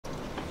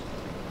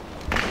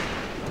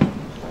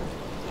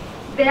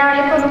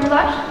değerli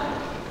konuklar,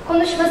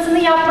 konuşmasını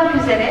yapmak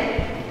üzere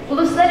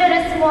Uluslar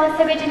Arası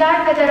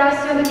Muhasebeciler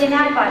Federasyonu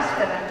Genel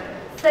Başkanı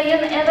Sayın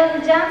Alan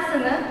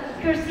Johnson'ı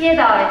kürsüye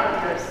davet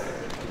ediyoruz.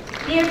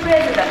 Dear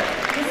President,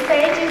 the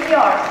stage is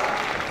yours.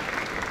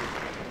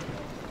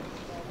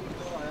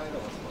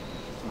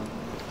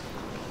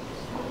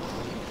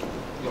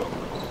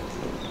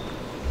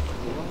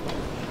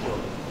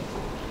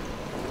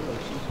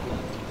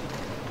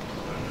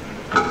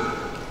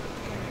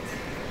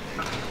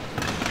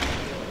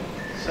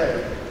 So,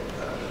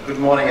 good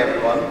morning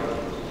everyone.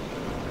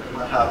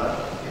 Mahalo.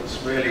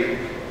 It's really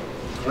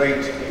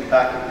great to be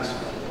back in this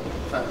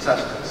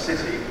fantastic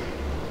city.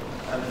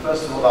 And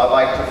first of all, I'd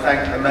like to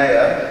thank the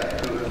Mayor,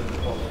 who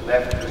has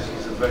left because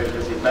he's a very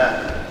busy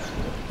man,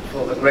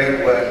 for the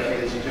great work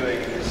he is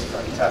doing in this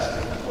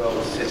fantastic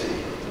world city.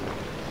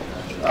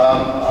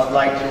 I'd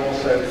like to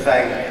also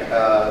thank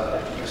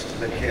Mr.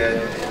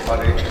 Bakir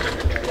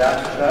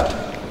Yatra,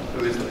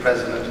 who is the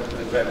President of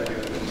the Revenue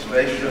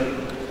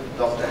Administration,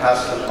 Dr.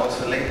 Hassan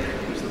Otsalik,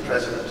 who is the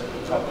President of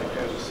the Public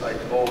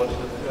Oversight Board,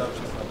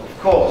 of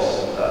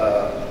course,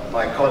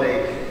 my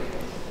colleague,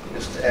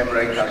 Mr.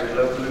 Emre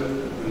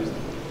Katiloglu, who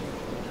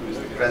is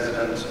the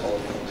President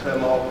of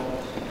TERMOB,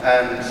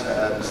 and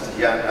Mr.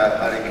 Jan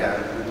Arikan,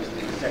 who is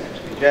the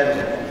Secretary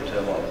General of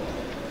TERMOB.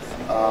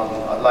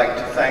 I'd like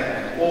to thank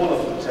all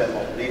of the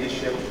TERMOB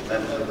leadership,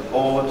 members of the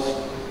boards,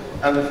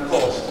 and of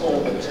course all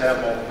the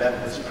TERMOB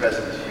members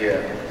present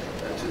here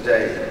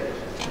today.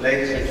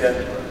 Ladies and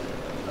gentlemen,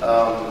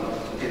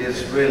 it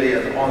is really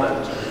an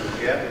honor to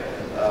be here.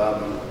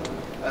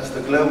 As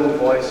the global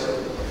voice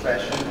of the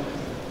profession,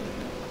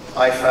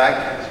 IFAC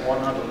has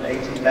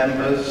 180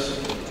 members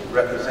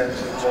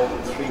representing more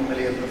than 3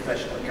 million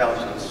professional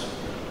accountants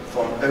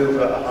from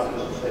over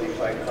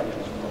 135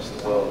 countries across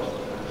the world.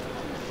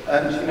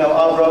 And you know,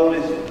 our role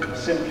is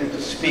simply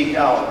to speak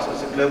out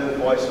as a global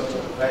voice of the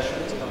profession,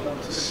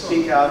 to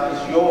speak out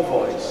as your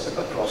voice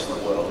across the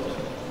world,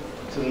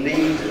 to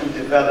lead and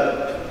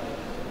develop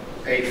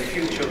a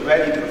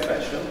future-ready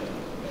profession,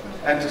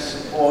 and to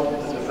support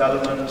the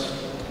development,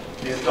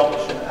 the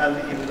adoption and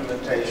the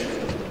implementation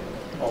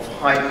of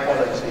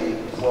high-quality,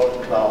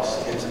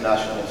 world-class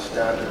international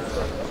standards.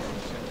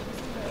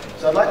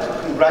 So I'd like to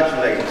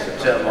congratulate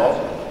TERMOB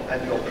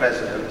and your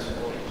President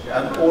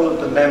and all of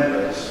the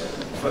members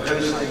for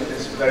hosting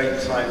this very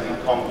timely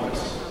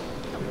congress.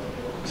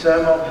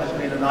 TERMOB has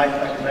been an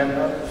IFAC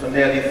member for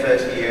nearly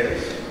 30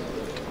 years,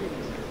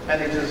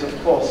 and it has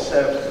of course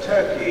served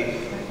Turkey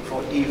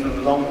for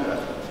even longer.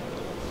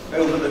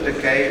 Over the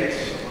decades,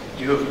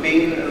 you have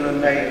been and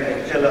remain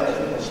a pillar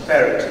of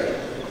prosperity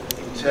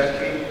in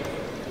Turkey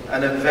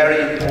and a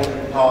very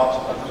important part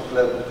of the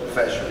global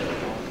profession.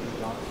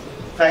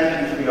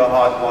 Thank you for your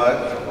hard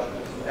work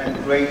and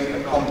great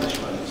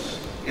accomplishments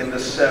in the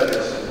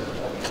service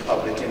of the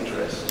public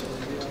interest.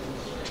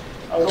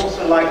 I would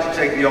also like to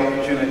take the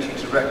opportunity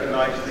to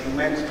recognize the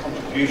immense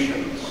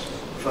contributions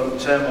from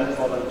TERMOB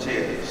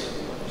volunteers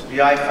to the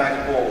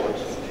IFAC board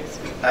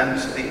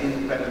and to the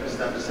independent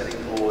standard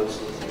setting boards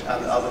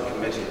and other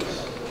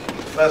committees.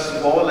 First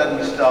of all, let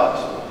me start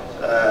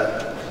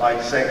by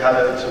saying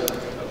hello to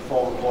a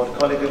former board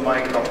colleague of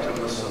mine, Dr.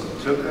 Musum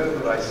Tuku,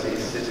 who I see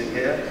sitting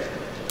here,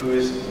 who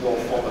is your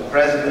former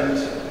president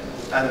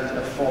and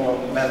a former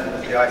member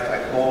of the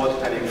IFAC board,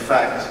 and in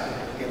fact,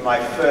 in my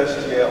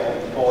first year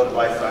on the board of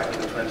IFAC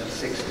in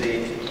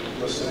 2016,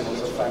 Musum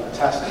was a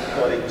fantastic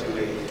colleague to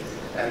me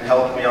and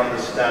helped me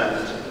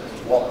understand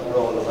what the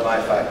role of an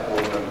IFAC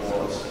board member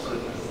was.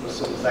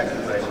 So thank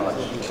you very much.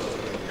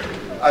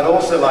 I'd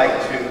also like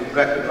to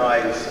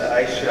recognize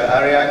Aisha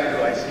Ariak,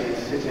 who I see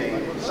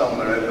sitting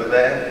somewhere over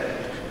there,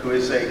 who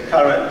is a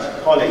current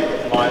colleague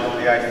of mine on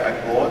the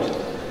IFAC board.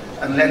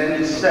 And let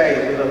me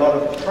say with a lot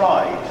of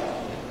pride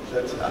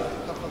that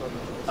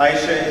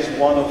Aisha is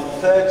one of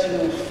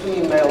 13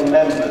 female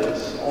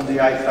members on the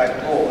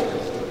IFAC board.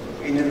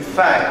 And in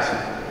fact,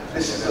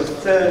 this is the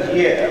third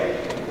year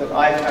that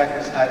IFAC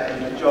has had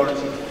a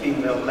majority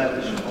female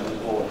membership on the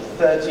board.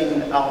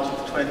 13 out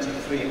of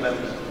 23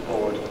 members of the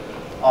board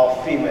are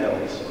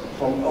females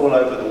from all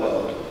over the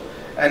world.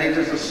 And it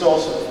is a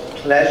source of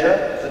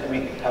pleasure that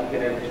we have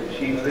been able to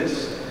achieve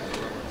this.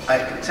 I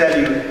can tell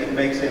you it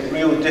makes a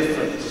real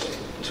difference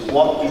to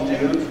what we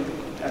do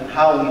and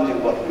how we do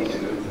what we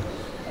do.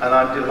 And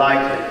I'm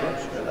delighted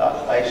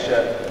that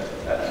Aisha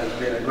has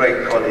been a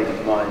great colleague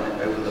of mine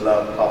over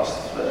the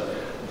past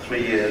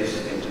 3 years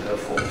into her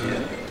 4th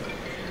year.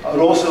 I would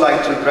also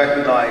like to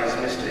recognize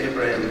Mr.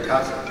 Ibrahim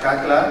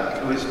Kagla,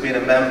 who is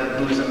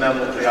a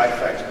member of the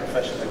IFAC's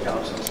Professional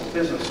Accountants and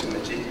Business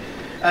Committee.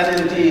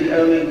 And indeed,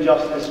 only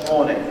just this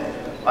morning,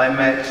 I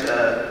met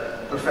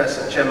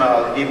Professor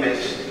Cemal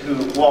Gibis, who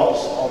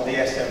was on the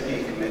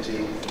SMP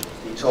committee,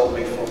 he told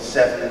me, for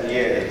 7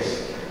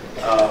 years.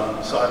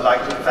 So I'd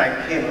like to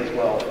thank him as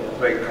well for the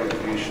great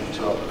contribution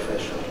to our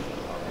profession.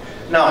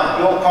 Now,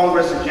 your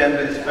Congress agenda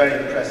is a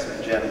very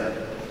impressive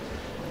agenda.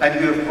 And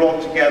you have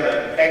brought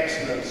together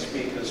excellent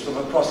speakers from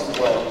across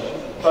the world,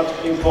 but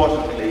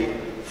importantly,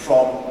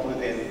 from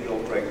within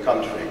your great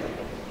country.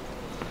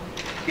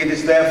 It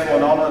is therefore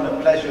an honor and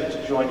a pleasure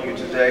to join you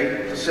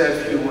today to say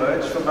a few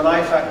words from an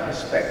IFAC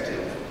perspective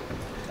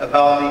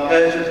about the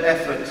urgent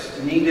efforts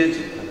needed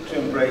to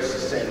embrace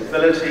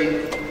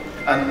sustainability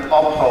and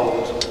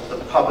uphold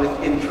the public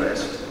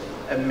interest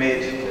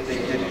amid the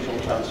digital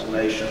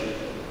transformation.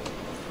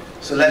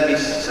 So let me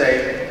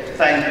say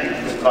thank you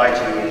for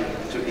inviting me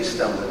to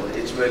Istanbul.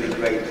 It's really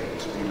great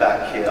to be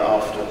back here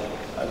after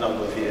a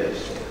number of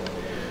years.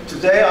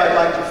 Today I'd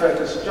like to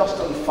focus just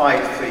on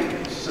 5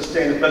 themes.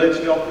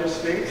 Sustainability,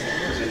 obviously,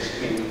 because it's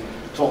been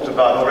talked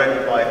about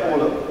already by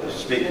all of the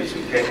speakers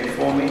who came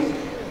before me.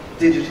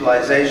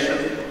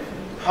 Digitalization,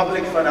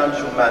 public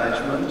financial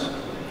management,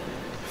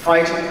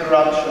 fighting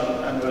corruption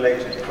and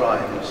related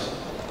crimes,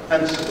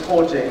 and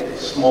supporting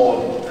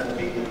small and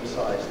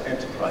medium-sized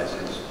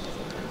enterprises.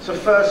 So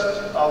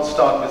first, I'll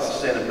start with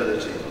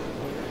sustainability.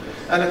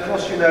 And of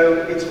course, you know,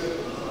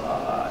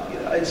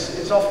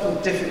 it's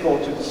often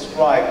difficult to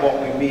describe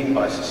what we mean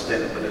by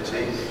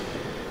sustainability,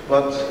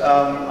 but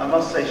I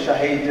must say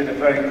Shahid did a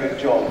very good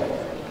job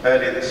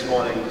earlier this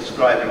morning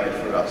describing it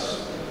for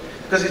us,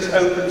 because it's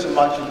open to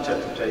much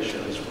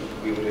interpretation, as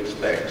we would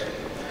expect.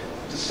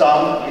 To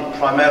some, it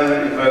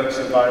primarily evokes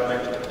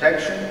environmental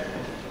protection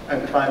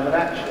and climate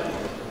action,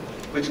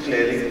 which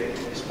clearly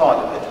is part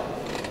of it.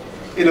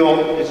 It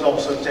is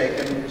also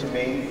taken to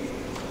mean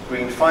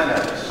green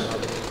finance,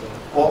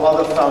 or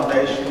other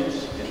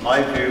foundations, in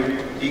my view,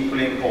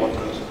 equally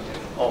important,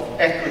 of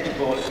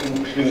equitable,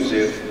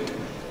 inclusive,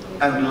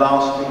 and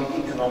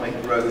lasting economic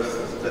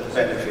growth that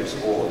benefits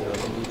all.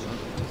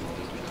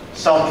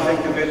 Some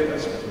think of it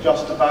as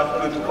just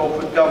about good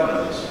corporate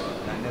governance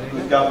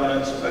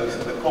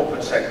both in the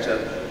corporate sector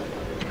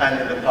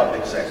and in the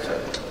public sector.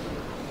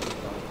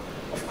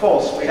 Of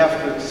course, we have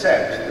to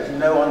accept that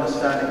no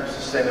understanding of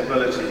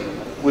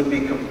sustainability would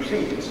be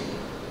complete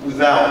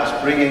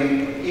without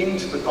bringing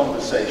into the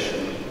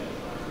conversation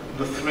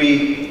the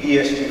 3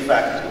 ESG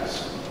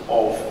factors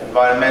of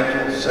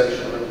environmental,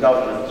 social, and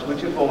governance,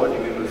 which have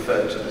already been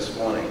referred to this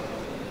morning.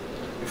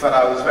 In fact,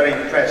 I was very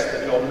impressed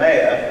that your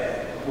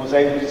mayor was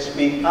able to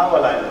speak our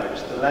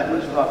language, the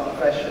language of our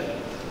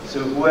profession. So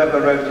whoever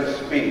wrote his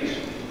speech,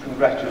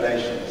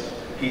 congratulations,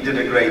 he did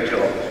a great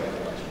job.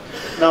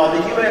 Now,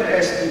 the UN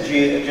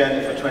SDG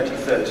Agenda for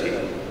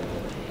 2030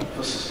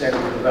 for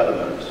Sustainable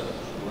Development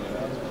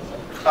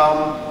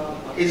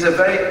is a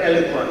very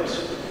eloquent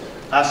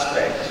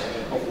aspect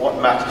of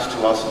what matters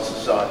to us in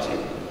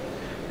society,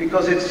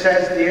 because it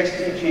says the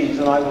SDGs,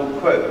 and I will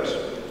quote,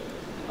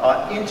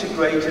 are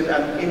integrated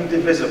and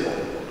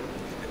indivisible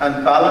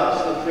and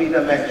balance the 3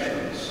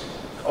 dimensions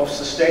of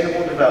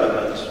sustainable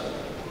development,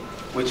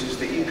 which is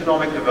the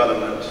economic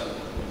development,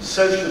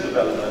 social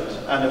development,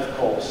 and of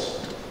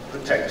course,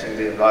 protecting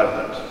the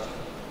environment.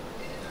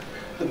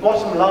 The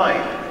bottom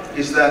line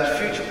is that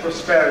future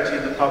prosperity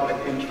in the public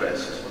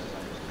interest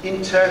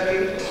in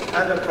Turkey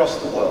and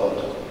across the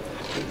world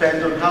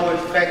depend on how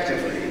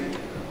effectively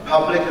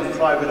public and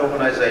private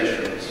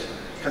organizations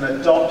can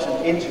adopt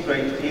and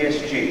integrate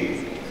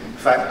ESG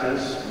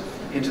factors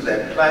into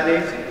their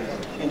planning,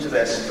 into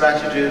their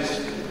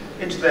strategies,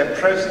 into their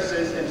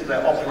processes, into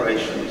their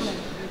operations,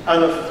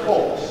 and of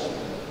course,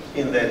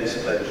 in their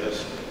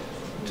disclosures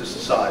to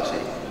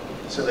society,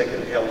 so they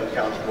can be held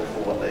accountable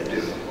for what they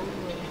do.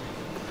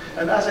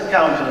 And as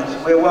accountants,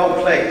 we're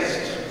well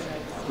placed,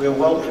 we're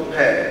well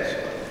prepared,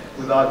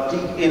 with our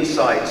deep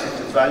insights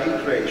into value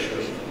creation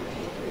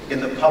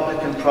in the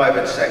public and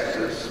private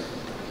sectors,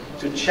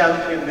 to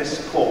champion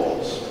this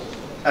cause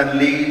and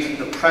lead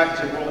the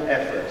practical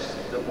efforts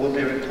that will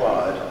be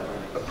required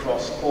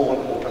across all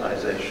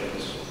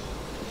organizations.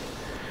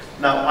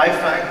 Now,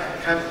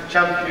 IFAC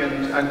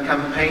championed and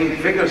campaigned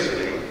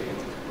vigorously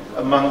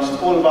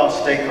amongst all of our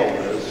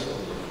stakeholders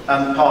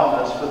and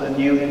partners for the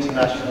new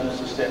International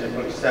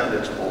Sustainability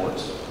Standards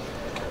Boards,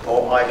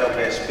 or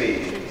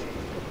IWSB.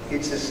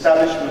 Its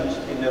establishment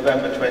in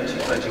November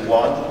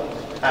 2021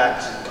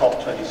 at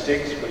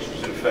COP26, which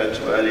was referred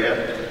to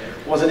earlier,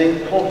 was an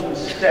important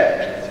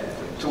step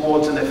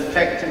towards an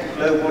effective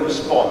global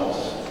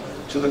response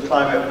to the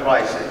climate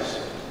crisis.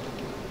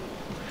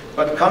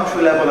 But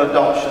country-level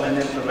adoption and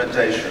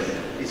implementation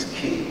is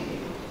key.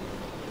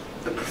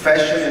 The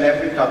profession in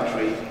every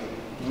country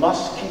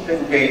must keep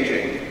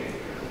engaging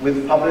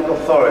with public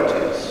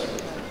authorities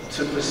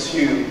to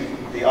pursue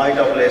the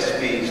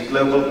IWSB's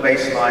Global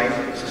Baseline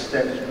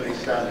Sustainability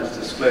Standards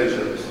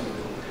Disclosures,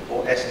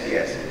 or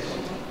SDSs.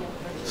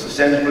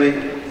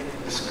 Sustainability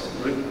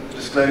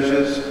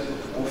disclosures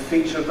will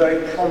feature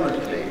very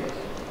prominently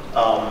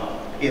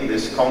in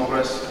this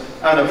Congress,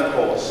 and of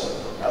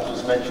course, as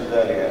was mentioned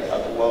earlier,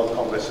 at the World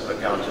Congress of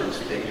Accountants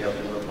being held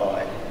in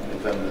Mumbai in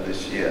November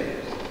this year.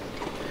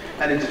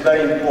 And it's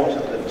very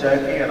important that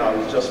Turkey, and I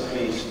was just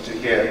pleased to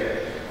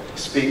hear a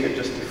speaker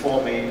just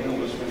before me who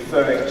was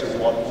referring to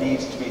what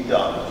needs to be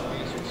done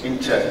in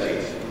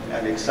Turkey,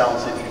 and it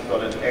sounds as if you've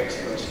got an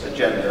excellent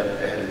agenda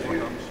ahead of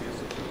you.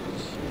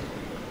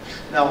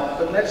 Now,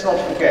 but let's not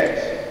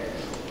forget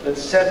that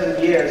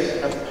 7 years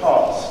have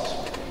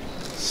passed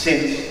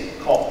since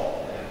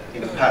COP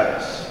in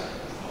Paris.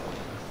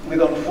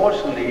 with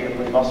unfortunately, and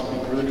we must be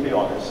brutally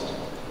honest,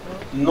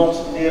 not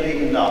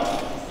nearly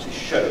enough to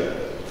show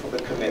for the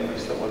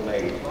commitments that were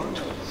made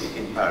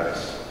in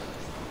Paris.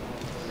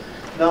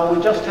 Now,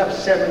 we just have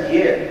 7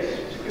 years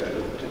to go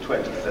to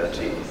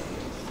 2030,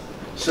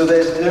 so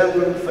there's no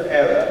room for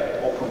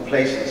error or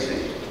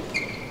complacency,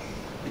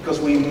 because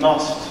we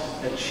must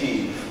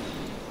achieve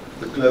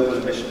the global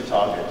emission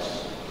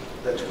targets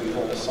that we've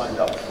all signed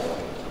up for.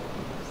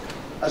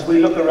 As we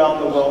look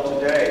around the world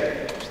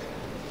today,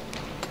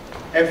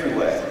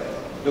 everywhere,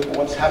 look at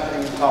what's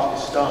happening in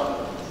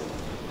Pakistan.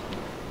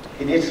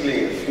 In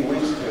Italy, a few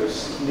weeks ago,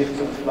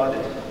 significant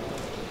flooding.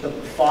 The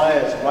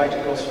fires right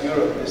across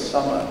Europe this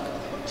summer,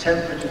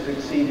 temperatures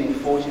exceeding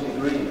 40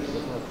 degrees.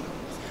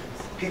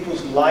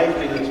 People's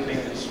livelihoods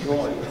being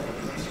destroyed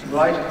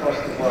right across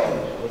the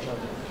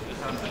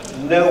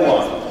world. No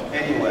one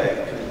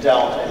anywhere can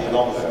doubt any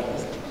longer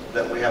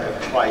that we have a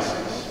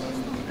crisis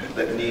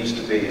that needs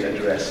to be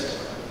addressed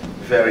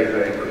very,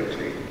 very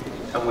quickly,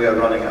 and we are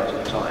running out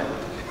of time.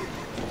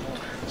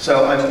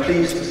 So I'm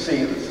pleased to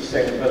see that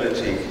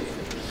sustainability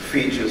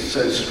features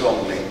so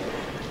strongly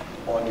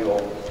on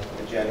your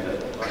agenda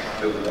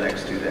over the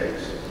next 2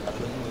 days.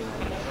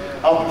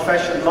 Our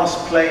profession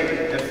must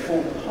play a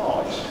full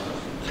part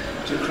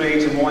to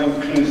create a more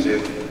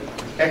inclusive,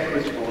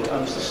 equitable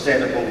and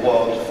sustainable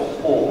world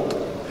for all.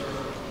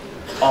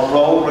 Our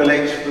role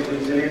relates to the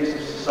resilience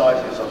of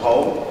society as a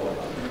whole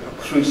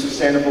through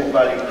sustainable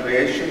value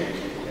creation,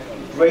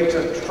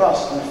 greater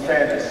trust and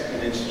fairness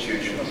in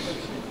institutions,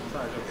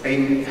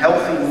 a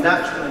healthy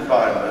natural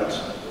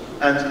environment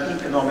and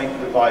economic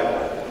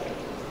revival.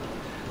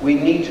 We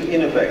need to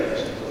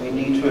innovate, we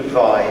need to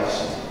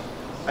advise,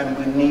 and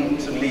we need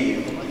to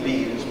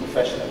lead as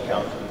professional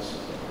accountants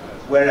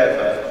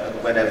wherever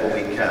and whenever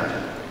we can.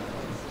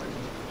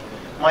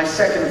 My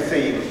second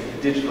theme,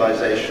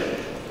 digitalization.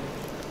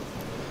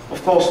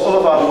 Of course, all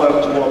of our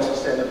work towards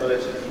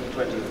sustainability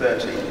from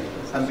 2030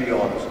 and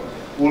beyond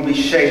will be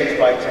shaped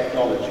by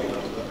technology.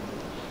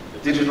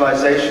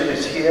 Digitalization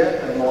is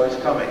here and more is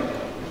coming,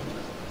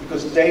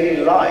 because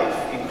daily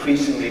life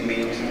increasingly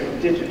means a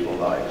digital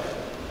life,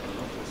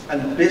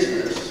 and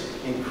business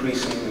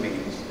increasingly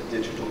means a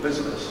digital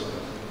business.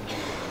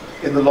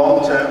 In the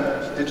long term,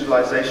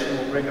 digitalization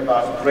will bring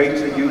about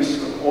greater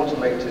use of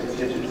automated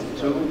digital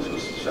tools,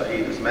 as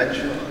Shahid has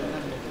mentioned,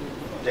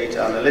 data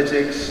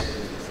analytics,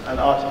 and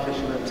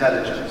artificial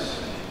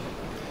intelligence.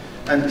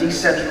 And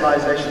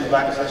decentralization of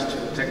access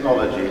to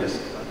technology has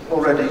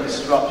already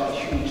disrupted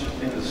huge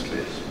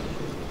industries.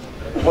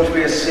 What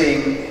we are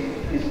seeing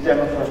is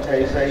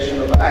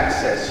democratization of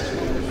access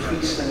to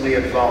increasingly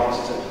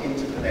advanced and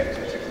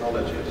interconnected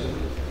technologies.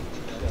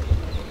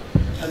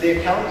 And the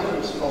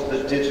accountants of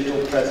the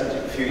digital present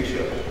and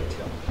future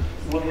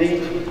will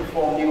need to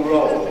perform new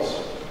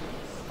roles,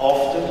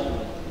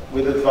 often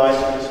with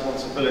advisory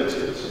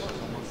responsibilities,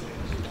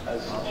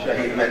 as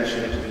Shahid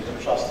mentioned,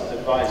 a trusted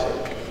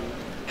advisor,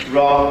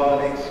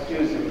 rather than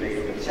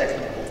exclusively the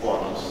technical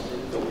ones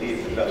that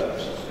we've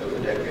developed over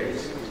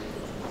decades.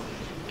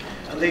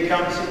 And the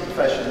accountancy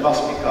profession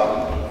must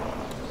become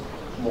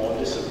more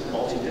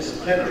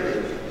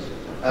multidisciplinary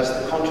as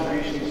the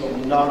contributions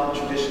of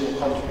non-traditional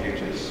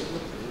contributors,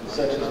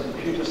 such as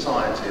computer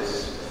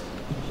scientists,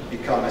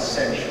 become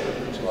essential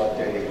to our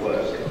daily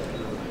work.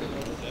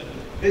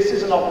 This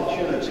is an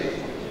opportunity,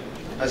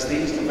 as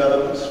these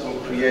developments will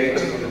create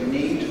the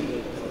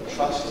need for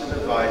trusted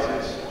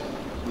advisors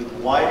with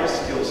wider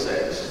skill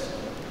sets,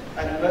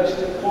 and most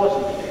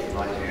importantly, in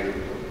my view,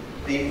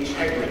 the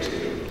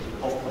integrity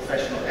of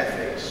professional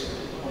ethics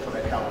of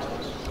an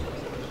accountant.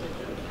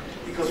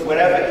 Because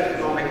wherever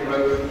economic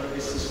growth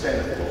is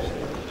sustainable,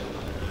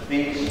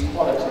 these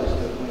qualities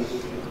that we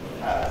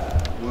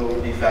have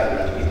will be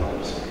valued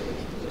enormously.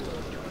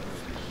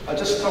 I'll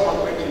just come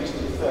on quickly to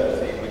the third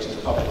theme, which is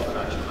public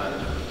financial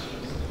management.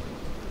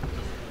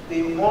 The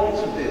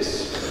importance of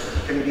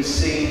this can be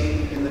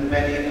seen in the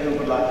many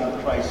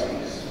overlapping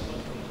crises.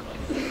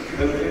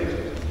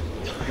 COVID,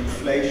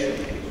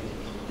 inflation,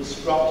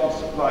 disrupted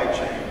supply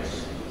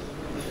chains,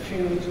 the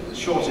food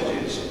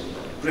shortages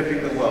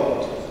gripping the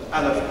world,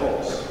 and of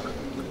course,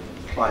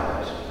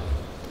 climate.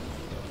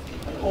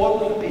 And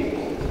ordinary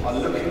people are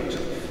looking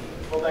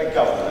for their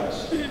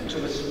governments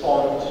to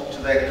respond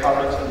to their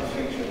current and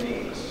future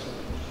needs.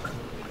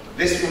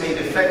 This will need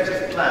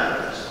effective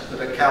plans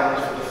that account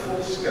for the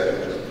full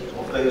scope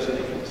of those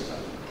needs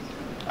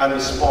and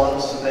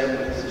responds to them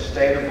with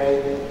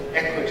sustainable,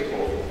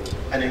 equitable,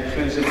 and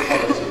inclusive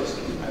policies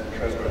and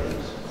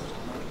programs.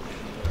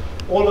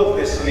 All of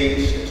this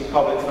leads to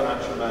public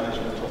financial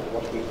management, or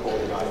what we call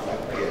in IFAC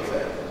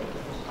PFM.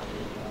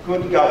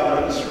 Good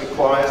governance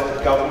requires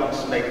that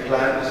governments make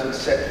plans and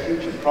set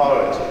future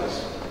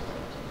priorities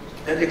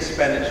and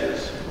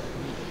expenditures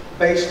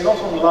based not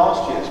on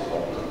last year's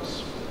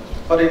problems,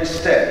 but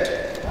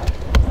instead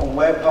on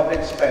where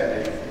public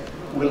spending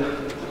will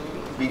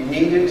be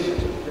needed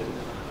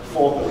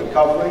for the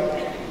recovery,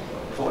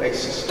 for a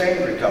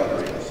sustained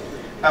recovery,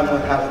 and will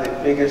have the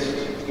biggest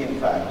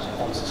impact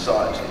on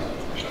society.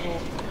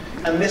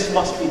 And this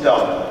must be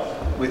done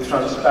with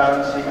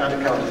transparency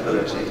and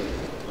accountability.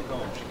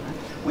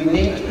 We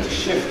need to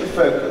shift the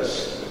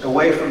focus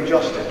away from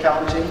just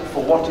accounting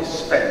for what is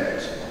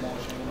spent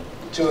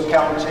to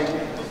accounting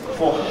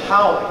for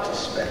how it is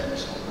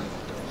spent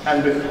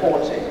and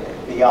reporting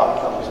the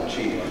outcomes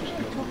achieved.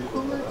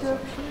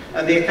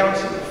 And the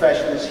accounting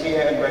profession is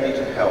here and ready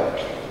to help.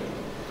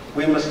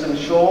 We must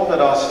ensure that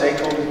our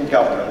stakeholders in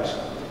government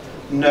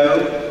know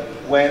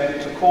when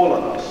to call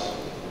on us,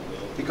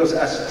 because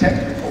as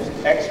technical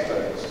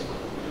experts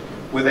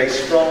with a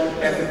strong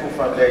ethical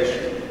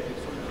foundation,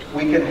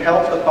 we can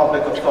help the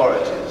public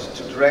authorities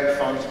to direct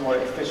funds more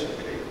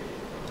efficiently.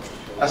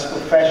 As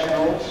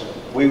professionals,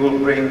 we will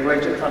bring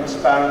greater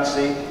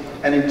transparency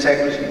and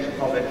integrity to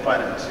public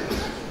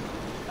finances.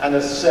 And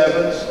as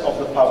servants of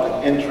the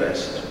public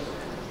interest,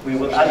 we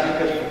will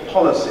advocate for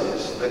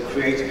policies that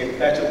create a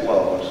better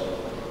world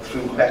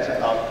through better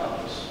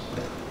outcomes.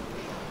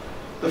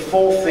 The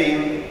fourth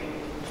theme,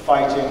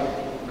 fighting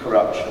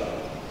corruption.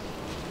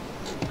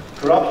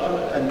 Corruption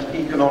and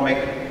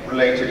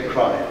economic-related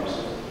crimes,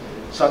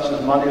 such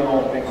as money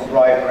laundering,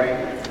 bribery,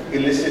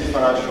 illicit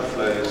financial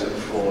flows and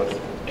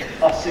fraud,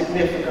 are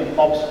significant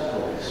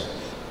obstacles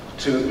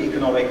to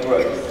economic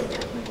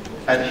growth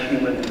and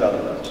human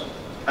development,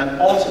 and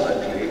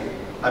ultimately,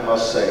 I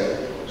must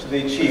say, to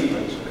the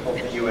achievement of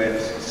the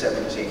UN's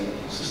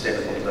 17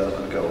 Sustainable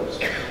Development Goals.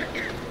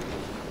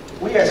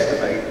 We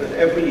estimate that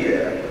every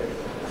year,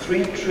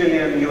 $3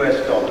 trillion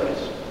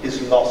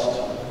is lost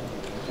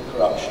to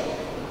corruption,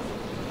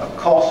 a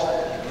cost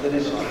that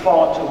is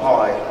far too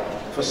high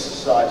for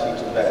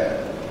society to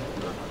bear.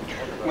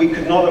 We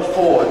could not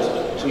afford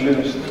to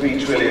lose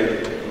 $3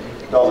 trillion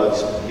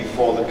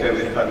before the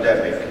COVID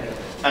pandemic,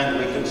 and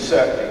we can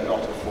certainly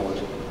not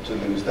afford to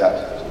lose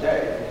that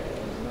today.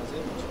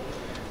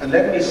 And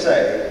let me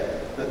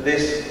say that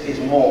this is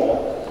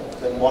more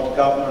than what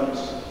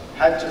governments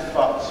had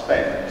to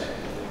spend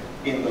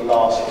in the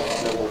last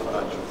global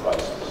financial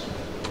crisis.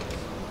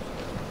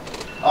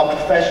 Our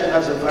profession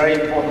has a very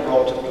important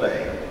role to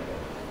play.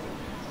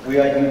 We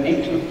are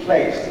uniquely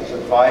placed as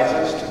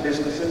advisors to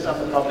businesses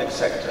and the public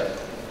sector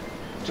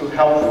to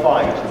help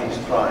fight these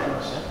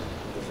crimes.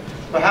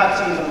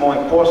 Perhaps even more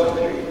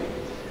importantly,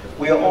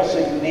 we are also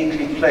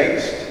uniquely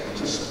placed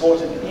to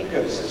support an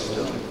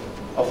ecosystem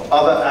of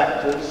other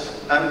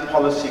actors and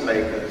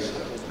policymakers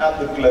at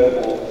the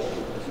global,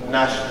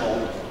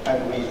 national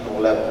and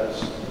regional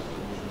levels.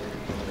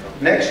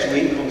 Next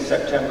week, on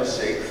September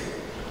 6th,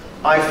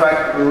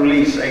 IFAC will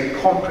release a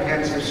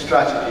comprehensive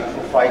strategy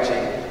for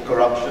fighting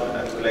corruption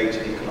and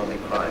related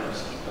economic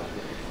crimes,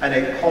 and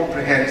a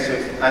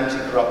comprehensive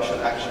anti-corruption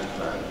action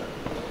plan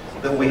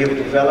that we have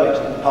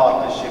developed in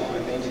partnership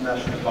with the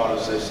International Bar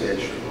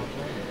Association,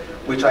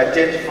 which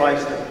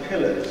identifies the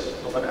pillars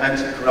of an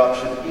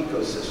anti-corruption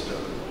ecosystem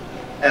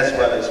as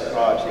well as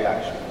priority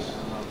actions.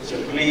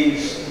 So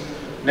please,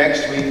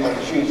 next week on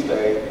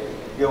Tuesday,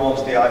 go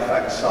onto the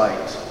IFAC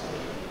site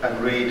and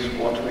read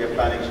what we are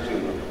planning to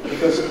do,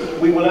 because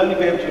we will only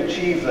be able to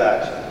achieve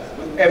that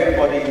with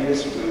everybody in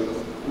this room,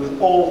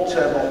 with all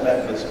Turmoil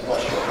members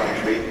across your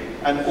country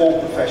and all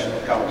professional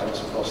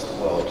accountants across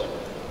the world.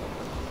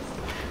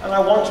 And I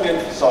want to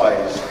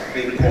emphasize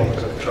the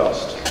importance of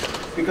trust,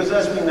 because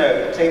as we know,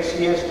 it takes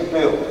years to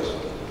build,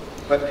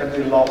 but can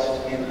be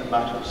lost in a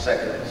matter of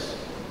seconds.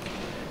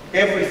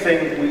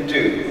 Everything we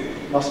do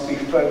must be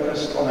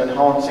focused on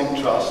enhancing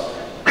trust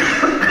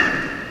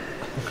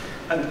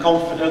and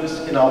confidence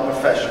in our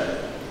profession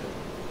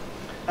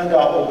and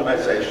our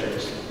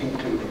organizations,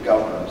 including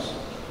governments.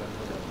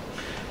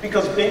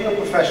 Because being a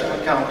professional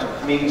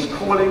accountant means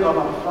calling on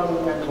our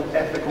fundamental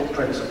ethical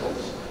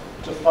principles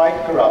to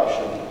fight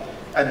corruption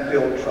and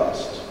build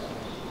trust.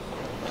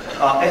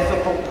 Our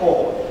ethical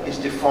core is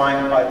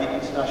defined by the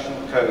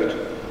International Code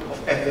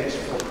of Ethics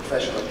for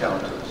Professional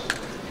Accountants.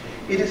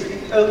 It is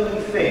the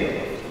only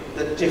thing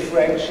that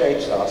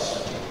differentiates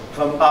us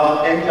from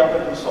any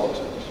other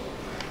consultant.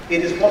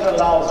 It is what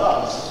allows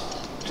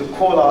us to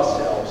call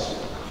ourselves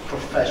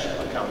professional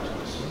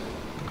accountants.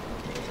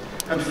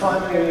 And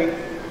finally,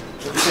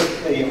 the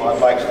fifth theme I'd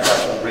like to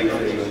touch on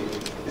briefly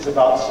is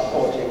about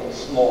supporting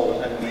small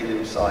and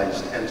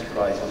medium-sized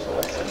enterprises,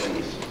 or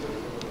SMEs.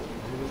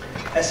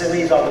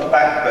 SMEs are the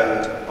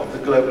backbone of the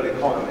global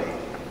economy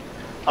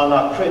and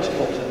are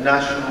critical to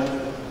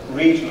national,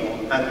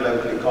 regional and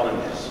local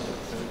economies.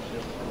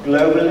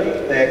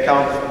 Globally, they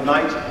account for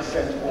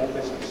 90% of all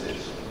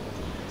businesses,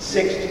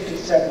 60 to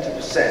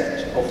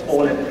 70% of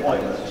all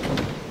employment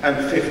and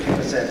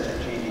 50%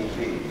 of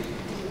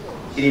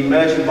GDP. In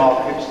emerging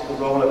markets, the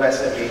role of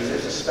SMEs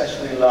is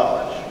especially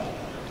large,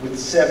 with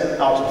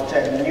 7 out of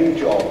 10 new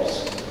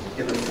jobs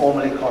in the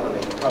formal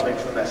economy coming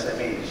from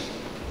SMEs.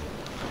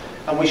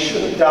 And we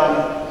shouldn't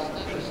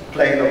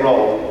downplay the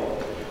role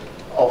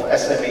of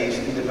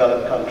SMEs in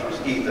developed countries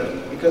either,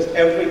 because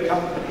every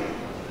company,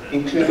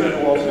 including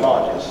the world's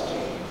largest,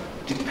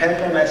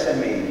 depend on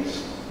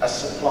SMEs as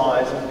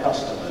suppliers and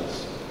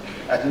customers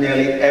at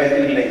nearly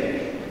every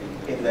link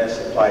in their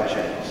supply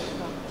chains.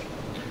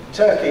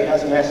 Turkey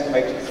has an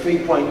estimated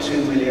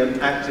 3.2 million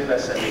active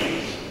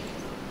SMEs,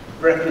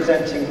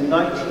 representing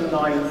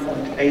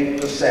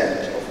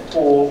 99.8% of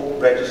all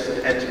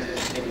registered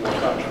entities in your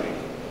country.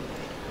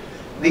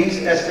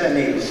 These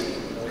SMEs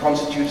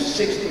constitute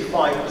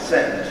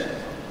 65%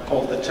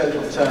 of the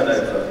total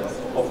turnover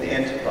of the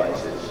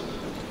enterprises,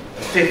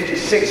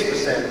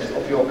 56%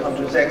 of your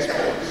country's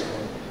exports,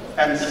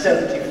 and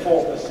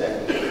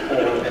 74% of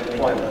all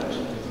employment.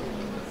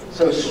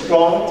 So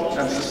strong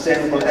and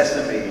sustainable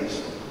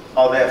SMEs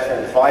are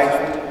therefore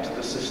vital to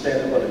the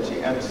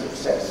sustainability and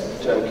success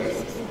of Turkey.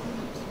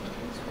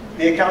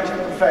 The accounting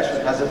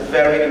profession has a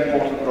very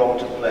important role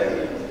to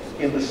play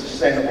in the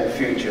sustainable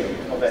future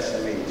of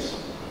SMEs.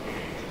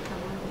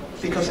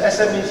 Because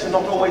SMEs do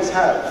not always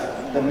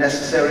have the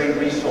necessary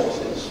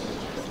resources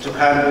to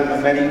handle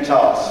the many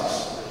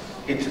tasks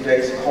in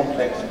today's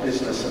complex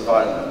business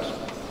environment,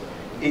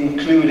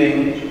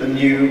 including the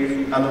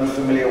new and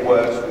unfamiliar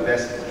work with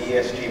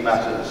ESG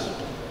matters.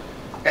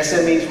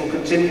 SMEs will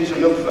continue to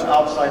look for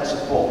outside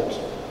support,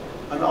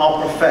 and our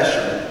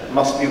profession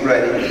must be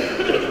ready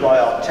to apply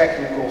our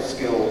technical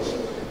skills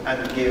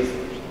and give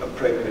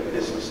appropriate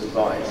business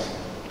advice.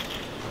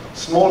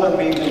 Small and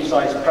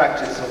medium-sized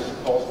practices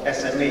of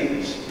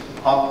SMEs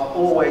are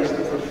always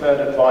the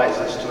preferred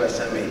advisors to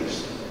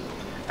SMEs,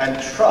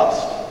 and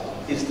trust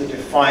is the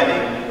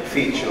defining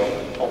feature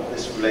of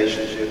this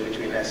relationship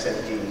between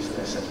SMEs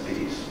and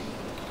SMPs.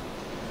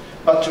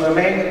 But to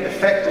remain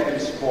effective in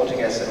supporting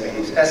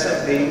SMEs,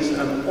 SMPs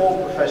and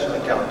all professional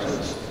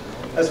accountants,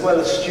 as well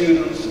as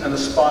students and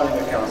aspiring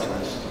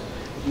accountants,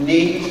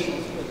 need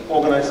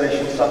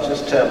organisations such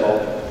as TERMOL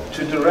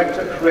to direct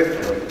a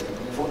curriculum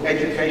for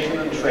education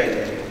and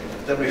training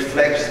that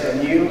reflects the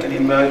new and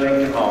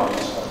emerging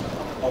demands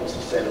of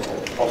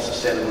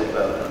sustainable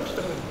development.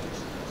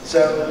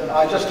 So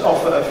I just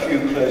offer a few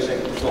closing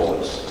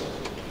thoughts.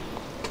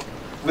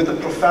 With the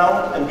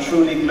profound and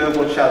truly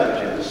global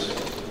challenges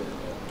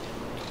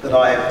that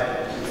I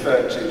have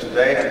referred to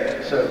today,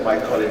 and so have my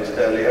colleagues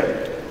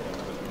earlier,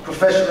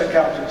 professional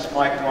accountants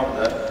might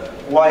wonder,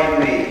 why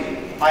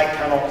me? I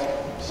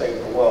cannot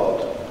save the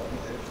world.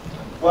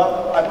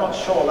 Well, I'm not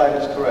sure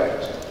that is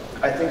correct.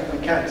 I think we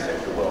can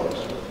save the world,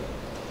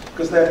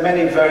 because there are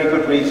many very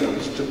good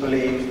reasons to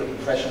believe that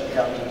professional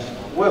accountants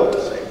will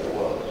save the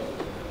world.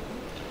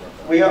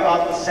 We are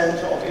at the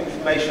centre of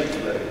information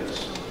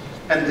flows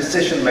and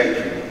decision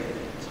making,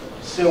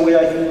 so we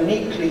are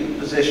uniquely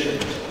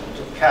positioned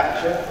to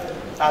capture,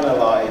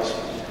 analyse,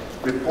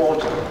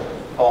 report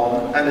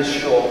on and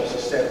assure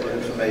sustainable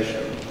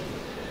information.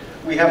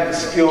 We have the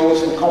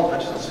skills and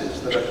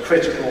competencies that are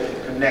critical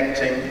for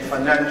connecting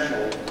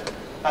financial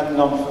and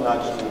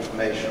non-financial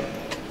information.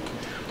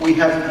 We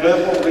have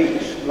global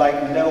reach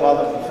like no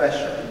other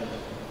profession.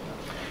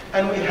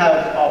 And we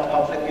have our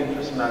public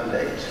interest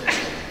mandate.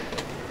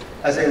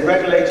 As a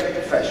regulated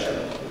profession,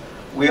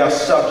 we are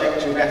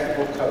subject to an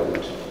ethical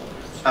code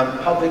and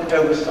public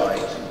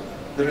oversight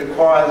that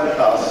requires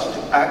us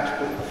to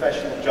act with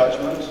professional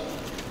judgment,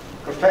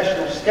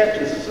 professional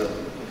skepticism,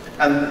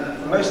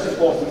 and most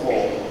important of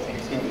all,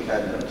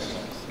 independence.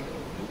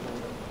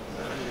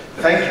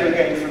 Thank you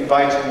again for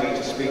inviting me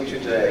to speak to you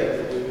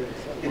today.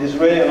 It is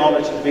really an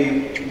honour to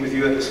be with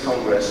you at this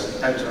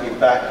Congress and to be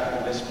back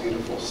in this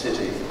beautiful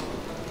city.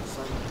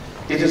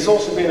 It has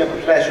also been a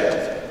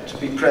pleasure to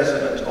be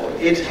President, or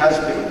it has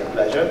been a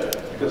pleasure,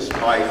 because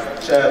my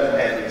term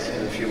ends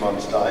in a few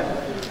months' time,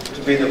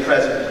 to be the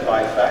President of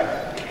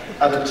IFAC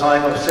at a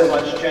time of so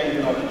much change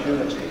and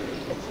opportunity.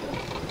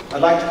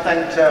 I'd like to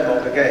thank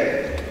TERMOL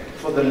again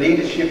for the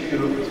leadership you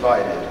have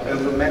provided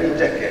over many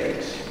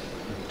decades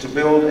to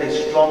build a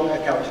strong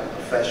accounting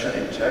profession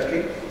in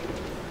Turkey,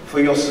 for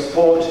your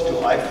support to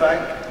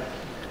IFAC,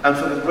 and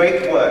for the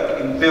great work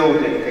in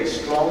building a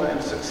strong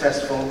and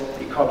successful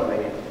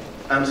economy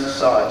and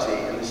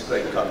society in this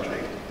great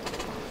country.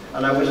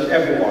 And I wish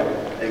everyone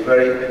a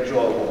very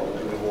enjoyable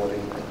and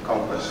rewarding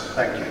Congress.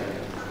 Thank you.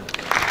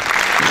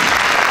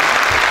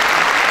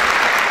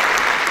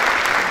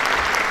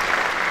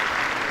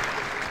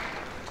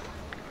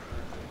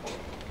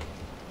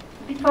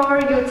 Before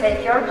you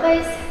take your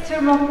place,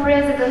 TERMOL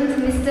President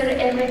Mr.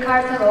 Emre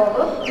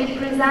Kartaloğlu will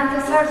present a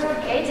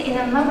certificate in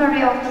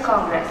memory of the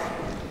Congress.